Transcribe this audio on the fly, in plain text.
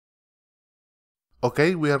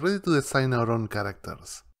Okay, we are ready to design our own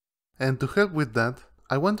characters. And to help with that,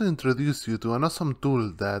 I want to introduce you to an awesome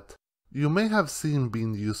tool that you may have seen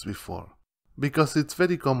being used before, because it's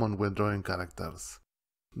very common when drawing characters.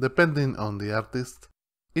 Depending on the artist,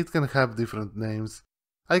 it can have different names.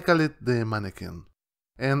 I call it the Mannequin,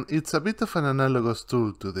 and it's a bit of an analogous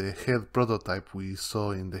tool to the head prototype we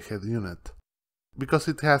saw in the head unit, because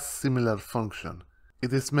it has similar function.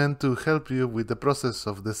 It is meant to help you with the process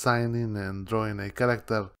of designing and drawing a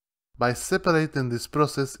character by separating this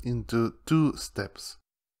process into two steps.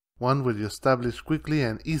 One where you establish quickly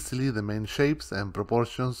and easily the main shapes and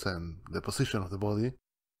proportions and the position of the body.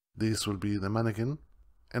 This will be the mannequin.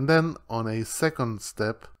 And then on a second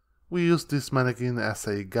step, we use this mannequin as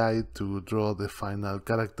a guide to draw the final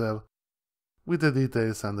character with the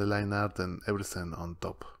details and the line art and everything on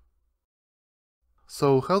top.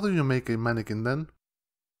 So how do you make a mannequin then?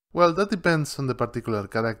 Well, that depends on the particular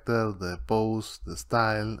character, the pose, the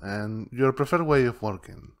style, and your preferred way of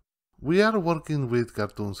working. We are working with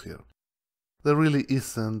cartoons here. There really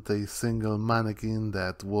isn't a single mannequin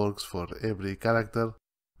that works for every character,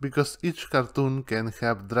 because each cartoon can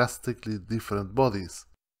have drastically different bodies.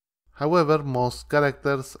 However, most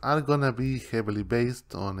characters are gonna be heavily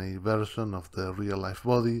based on a version of the real-life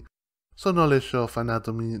body, so knowledge of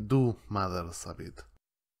anatomy do matters a bit.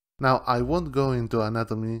 Now, I won't go into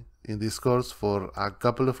anatomy in this course for a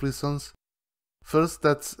couple of reasons. First,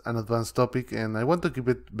 that's an advanced topic and I want to keep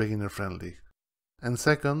it beginner friendly. And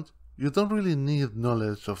second, you don't really need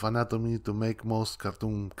knowledge of anatomy to make most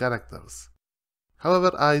cartoon characters.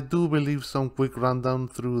 However, I do believe some quick rundown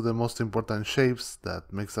through the most important shapes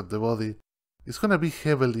that makes up the body is gonna be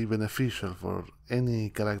heavily beneficial for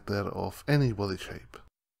any character of any body shape.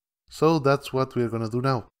 So that's what we're gonna do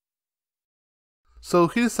now. So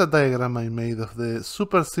here's a diagram I made of the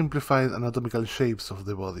super simplified anatomical shapes of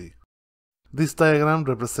the body. This diagram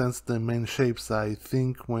represents the main shapes I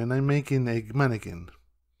think when I'm making a mannequin.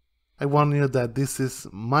 I warn you that this is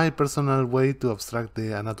my personal way to abstract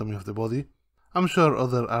the anatomy of the body. I'm sure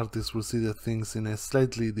other artists will see the things in a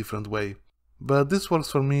slightly different way, but this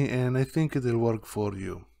works for me and I think it'll work for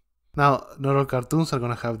you. Now, not all cartoons are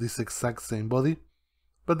gonna have this exact same body,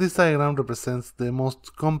 but this diagram represents the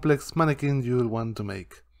most complex mannequin you'll want to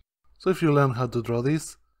make. So if you learn how to draw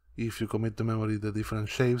this, if you commit to memory the different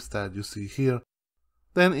shapes that you see here,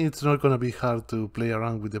 then it's not gonna be hard to play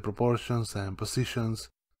around with the proportions and positions,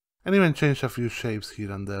 and even change a few shapes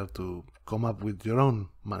here and there to come up with your own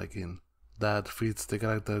mannequin that fits the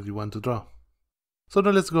character you want to draw. So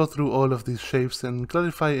now let's go through all of these shapes and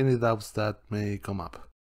clarify any doubts that may come up.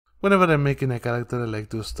 Whenever I'm making a character, I like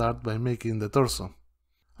to start by making the torso.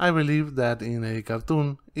 I believe that in a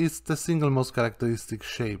cartoon, it's the single most characteristic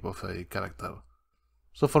shape of a character.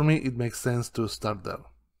 So for me, it makes sense to start there.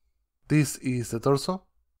 This is the torso,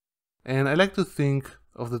 and I like to think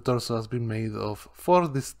of the torso as being made of 4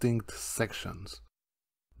 distinct sections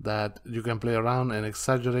that you can play around and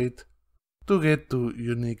exaggerate to get to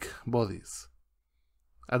unique bodies.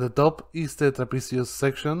 At the top is the trapezius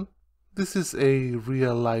section. This is a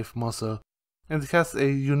real-life muscle and it has a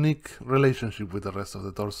unique relationship with the rest of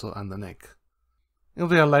the torso and the neck. In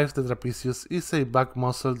real life, the trapezius is a back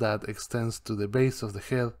muscle that extends to the base of the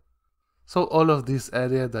head, so all of this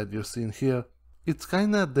area that you're seeing here, it's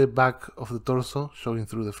kinda the back of the torso showing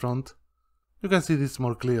through the front. You can see this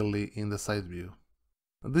more clearly in the side view.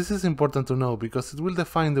 This is important to know because it will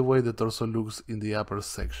define the way the torso looks in the upper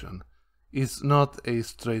section. It's not a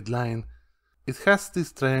straight line, it has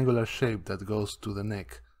this triangular shape that goes to the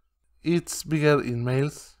neck. It's bigger in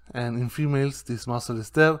males, and in females this muscle is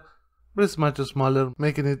there, but it's much smaller,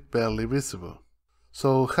 making it barely visible.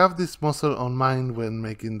 So have this muscle on mind when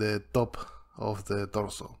making the top of the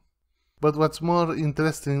torso. But what's more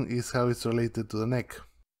interesting is how it's related to the neck.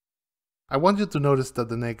 I want you to notice that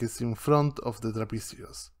the neck is in front of the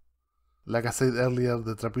trapezius. Like I said earlier,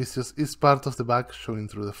 the trapezius is part of the back showing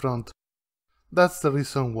through the front. That's the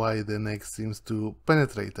reason why the neck seems to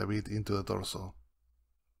penetrate a bit into the torso.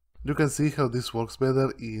 You can see how this works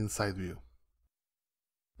better in side view.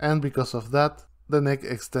 And because of that, the neck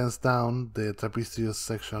extends down the trapezius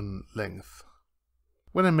section length.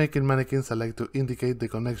 When I'm making mannequins, I like to indicate the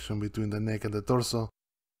connection between the neck and the torso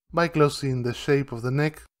by closing the shape of the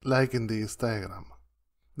neck, like in this diagram.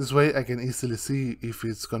 This way I can easily see if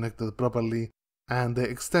it's connected properly and the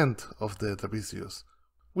extent of the trapezius,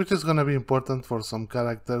 which is gonna be important for some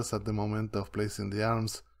characters at the moment of placing the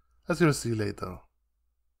arms, as you'll see later.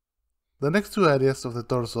 The next two areas of the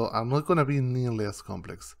torso are not gonna be nearly as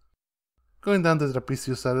complex. Going down the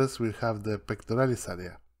trapezius areas, we'll have the pectoralis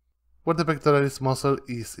area, where the pectoralis muscle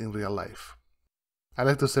is in real life. I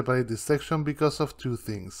like to separate this section because of two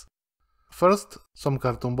things. First, some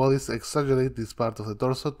cartoon bodies exaggerate this part of the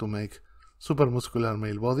torso to make super muscular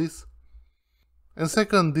male bodies. And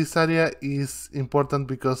second, this area is important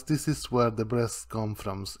because this is where the breasts come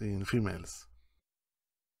from in females.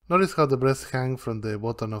 Notice how the breasts hang from the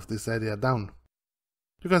bottom of this area down.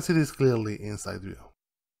 You can see this clearly in side view.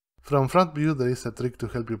 From front view, there is a trick to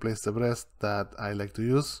help you place the breast that I like to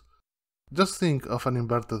use. Just think of an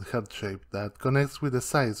inverted heart shape that connects with the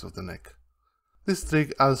sides of the neck. This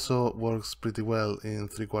trick also works pretty well in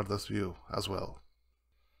 3/4 view as well.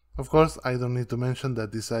 Of course, I don't need to mention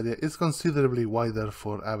that this area is considerably wider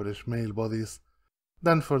for average male bodies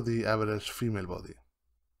than for the average female body.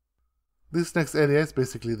 This next area is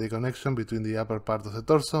basically the connection between the upper part of the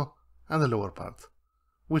torso and the lower part,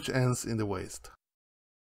 which ends in the waist.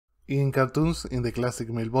 In cartoons, in the classic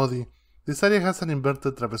male body, this area has an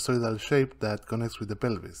inverted trapezoidal shape that connects with the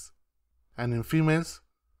pelvis. And in females,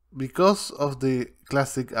 because of the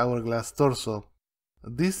classic hourglass torso,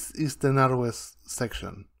 this is the narrowest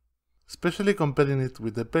section, especially comparing it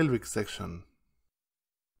with the pelvic section.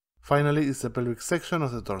 Finally is the pelvic section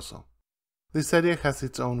of the torso. This area has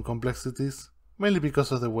its own complexities, mainly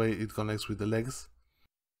because of the way it connects with the legs.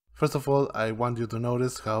 First of all, I want you to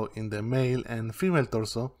notice how in the male and female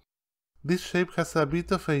torso, this shape has a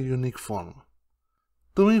bit of a unique form.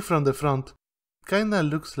 To me from the front, it kinda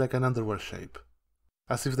looks like an underwear shape,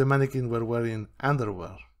 as if the mannequin were wearing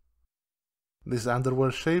underwear. This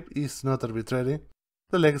underwear shape is not arbitrary.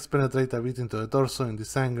 The legs penetrate a bit into the torso in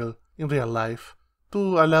this angle, in real life,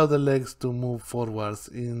 to allow the legs to move forwards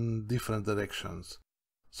in different directions.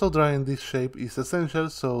 So drawing this shape is essential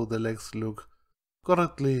so the legs look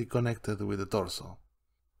correctly connected with the torso.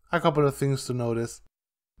 A couple of things to notice.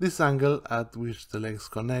 This angle at which the legs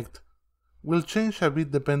connect will change a bit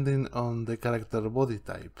depending on the character body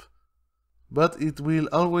type, but it will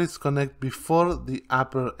always connect before the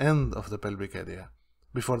upper end of the pelvic area,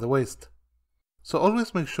 before the waist. So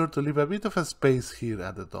always make sure to leave a bit of a space here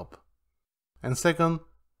at the top. And second,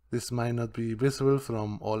 this might not be visible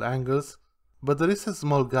from all angles, but there is a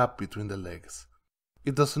small gap between the legs.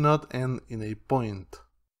 It does not end in a point.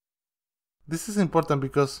 This is important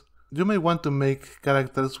because you may want to make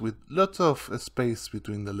characters with lots of space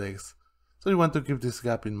between the legs, so you want to keep this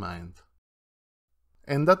gap in mind.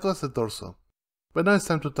 And that was the torso. But now it's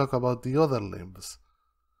time to talk about the other limbs.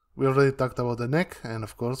 We already talked about the neck, and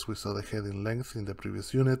of course we saw the head in length in the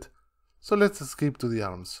previous unit, so let's skip to the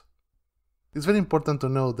arms. It's very important to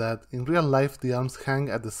know that in real life the arms hang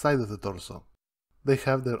at the side of the torso. They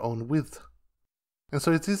have their own width. And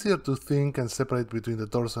so it's easier to think and separate between the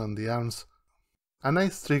torso and the arms. A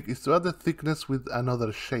nice trick is to add the thickness with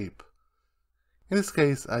another shape. In this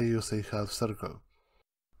case I use a half circle.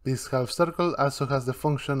 This half circle also has the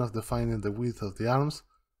function of defining the width of the arms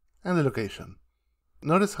and the location.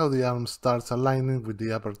 Notice how the arm starts aligning with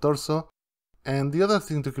the upper torso, and the other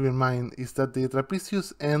thing to keep in mind is that the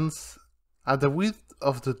trapezius ends at the width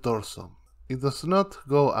of the torso. It does not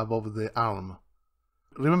go above the arm.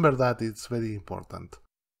 Remember that, it's very important.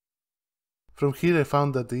 From here I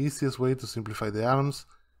found that the easiest way to simplify the arms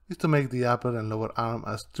is to make the upper and lower arm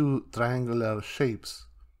as two triangular shapes.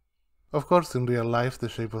 Of course, in real life the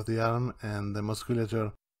shape of the arm and the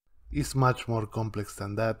musculature is much more complex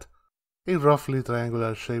than that. A roughly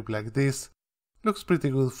triangular shape like this looks pretty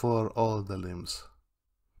good for all the limbs.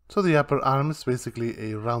 So the upper arm is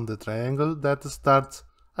basically a rounded triangle that starts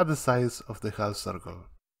at the size of the half circle.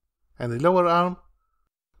 And the lower arm?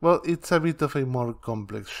 Well, it's a bit of a more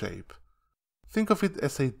complex shape. Think of it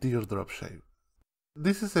as a teardrop shape.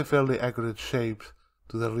 This is a fairly accurate shape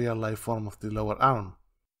to the real life form of the lower arm,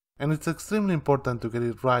 and it's extremely important to get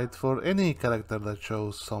it right for any character that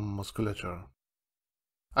shows some musculature.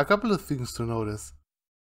 A couple of things to notice.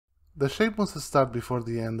 The shape must start before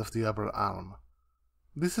the end of the upper arm.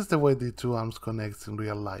 This is the way the two arms connect in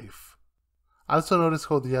real life. Also notice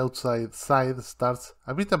how the outside side starts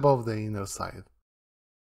a bit above the inner side.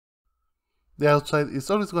 The outside is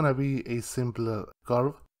always going to be a simpler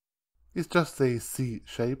curve. It's just a C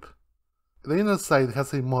shape. The inner side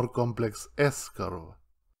has a more complex S curve.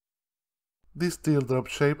 This teardrop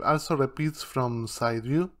shape also repeats from side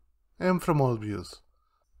view and from all views.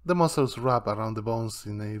 The muscles wrap around the bones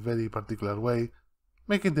in a very particular way,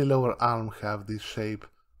 making the lower arm have this shape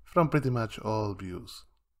from pretty much all views.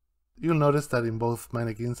 You'll notice that in both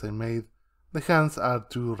mannequins I made, the hands are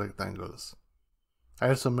two rectangles. I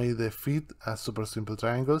also made the feet as super simple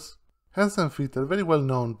triangles. Hands and feet are very well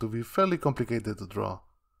known to be fairly complicated to draw.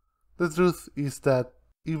 The truth is that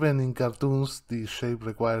even in cartoons the shape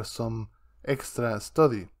requires some extra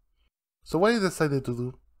study. So what I decided to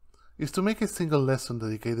do is to make a single lesson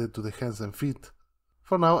dedicated to the hands and feet.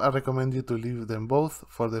 For now, I recommend you to leave them both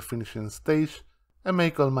for the finishing stage and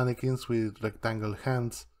make all mannequins with rectangle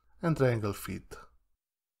hands and triangle feet.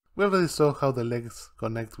 We already saw how the legs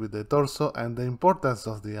connect with the torso and the importance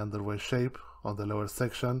of the underwear shape on the lower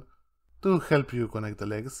section to help you connect the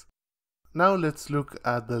legs. Now let's look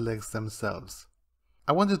at the legs themselves.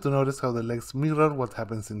 I want you to notice how the legs mirror what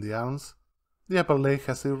happens in the arms. The upper leg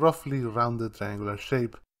has a roughly rounded triangular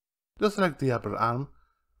shape, just like the upper arm,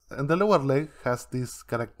 and the lower leg has this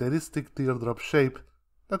characteristic teardrop shape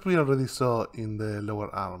that we already saw in the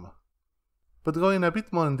lower arm. But going a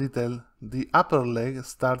bit more in detail, the upper leg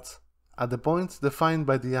starts at the points defined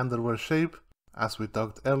by the underwear shape, as we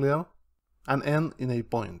talked earlier, and ends in a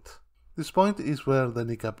point. This point is where the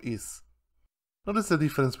kneecap is. Notice the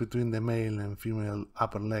difference between the male and female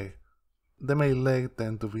upper leg. The male leg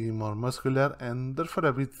tend to be more muscular and therefore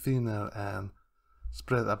a bit thinner and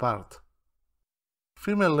spread apart.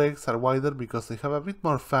 Female legs are wider because they have a bit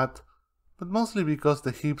more fat, but mostly because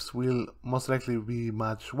the hips will most likely be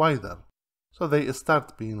much wider, so they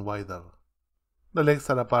start being wider. The legs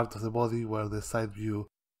are a part of the body where the side view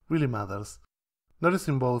really matters. Notice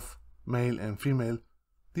in both male and female,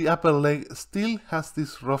 the upper leg still has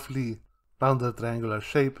this roughly rounded triangular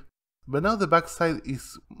shape, but now the back side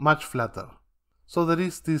is much flatter. So there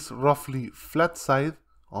is this roughly flat side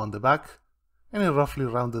on the back and a roughly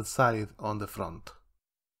rounded side on the front.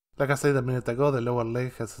 Like I said a minute ago, the lower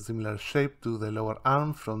leg has a similar shape to the lower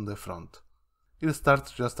arm from the front. It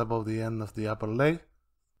starts just above the end of the upper leg.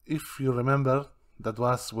 If you remember, that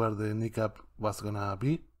was where the kneecap was gonna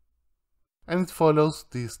be. And it follows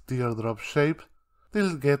this teardrop shape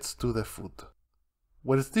till it gets to the foot.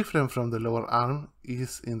 What is different from the lower arm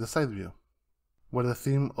is in the side view, where the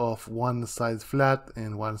theme of one side flat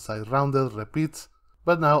and one side rounded repeats,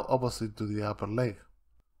 but now opposite to the upper leg.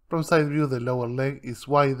 From side view, the lower leg is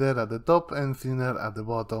wider at the top and thinner at the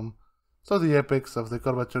bottom, so the apex of the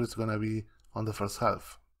curvature is gonna be on the first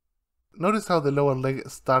half. Notice how the lower leg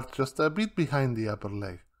starts just a bit behind the upper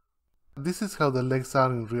leg. This is how the legs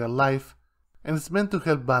are in real life, and it's meant to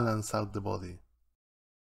help balance out the body.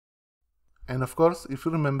 And of course, if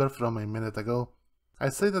you remember from a minute ago, I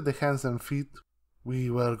said that the hands and feet, we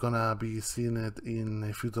were gonna be seeing it in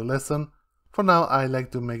a future lesson. For now, I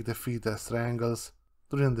like to make the feet as triangles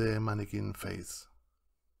during the mannequin phase.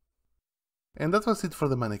 And that was it for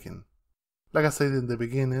the mannequin. Like I said in the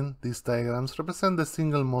beginning, these diagrams represent the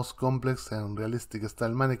single most complex and realistic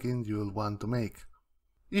style mannequin you'll want to make.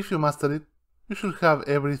 If you master it, you should have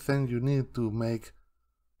everything you need to make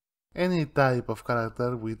any type of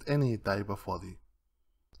character with any type of body.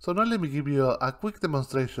 So now let me give you a quick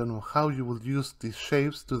demonstration of how you will use these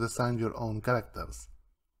shapes to design your own characters.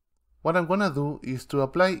 What I'm gonna do is to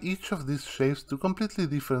apply each of these shapes to completely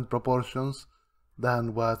different proportions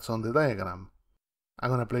than what's on the diagram. I'm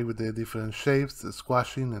gonna play with the different shapes,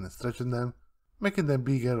 squashing and stretching them, making them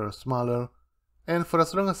bigger or smaller, and for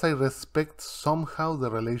as long as I respect somehow the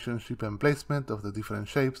relationship and placement of the different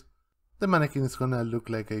shapes, the mannequin is gonna look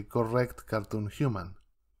like a correct cartoon human.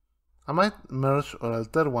 I might merge or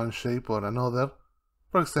alter one shape or another.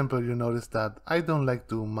 For example, you notice that I don't like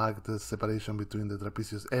to mark the separation between the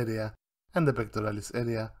trapezius area and the pectoralis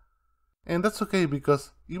area, and that's okay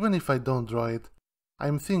because even if I don't draw it,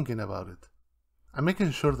 I'm thinking about it. I'm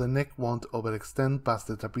making sure the neck won't overextend past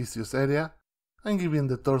the trapezius area and giving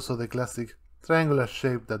the torso the classic triangular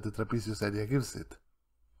shape that the trapezius area gives it.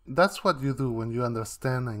 That's what you do when you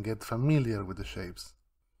understand and get familiar with the shapes.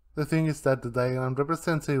 The thing is that the diagram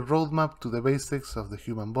represents a roadmap to the basics of the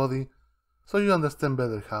human body, so you understand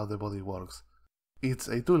better how the body works. It's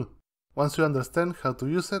a tool. Once you understand how to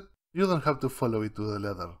use it, you don't have to follow it to the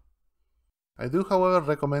letter. I do, however,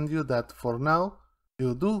 recommend you that for now,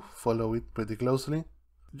 you do follow it pretty closely,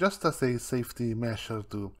 just as a safety measure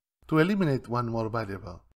to eliminate one more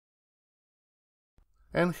variable.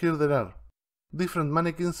 And here there are. Different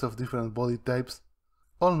mannequins of different body types,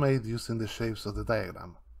 all made using the shapes of the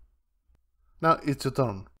diagram. Now it's your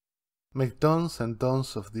turn. Make tons and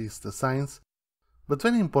tons of these designs, but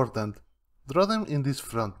very important, draw them in this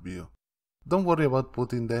front view. Don't worry about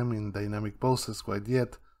putting them in dynamic poses quite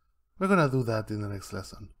yet, we're gonna do that in the next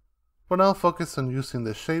lesson. For now, focus on using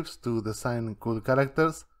the shapes to design cool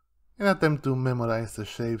characters and attempt to memorize the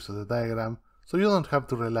shapes of the diagram so you don't have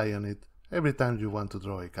to rely on it every time you want to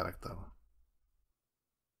draw a character.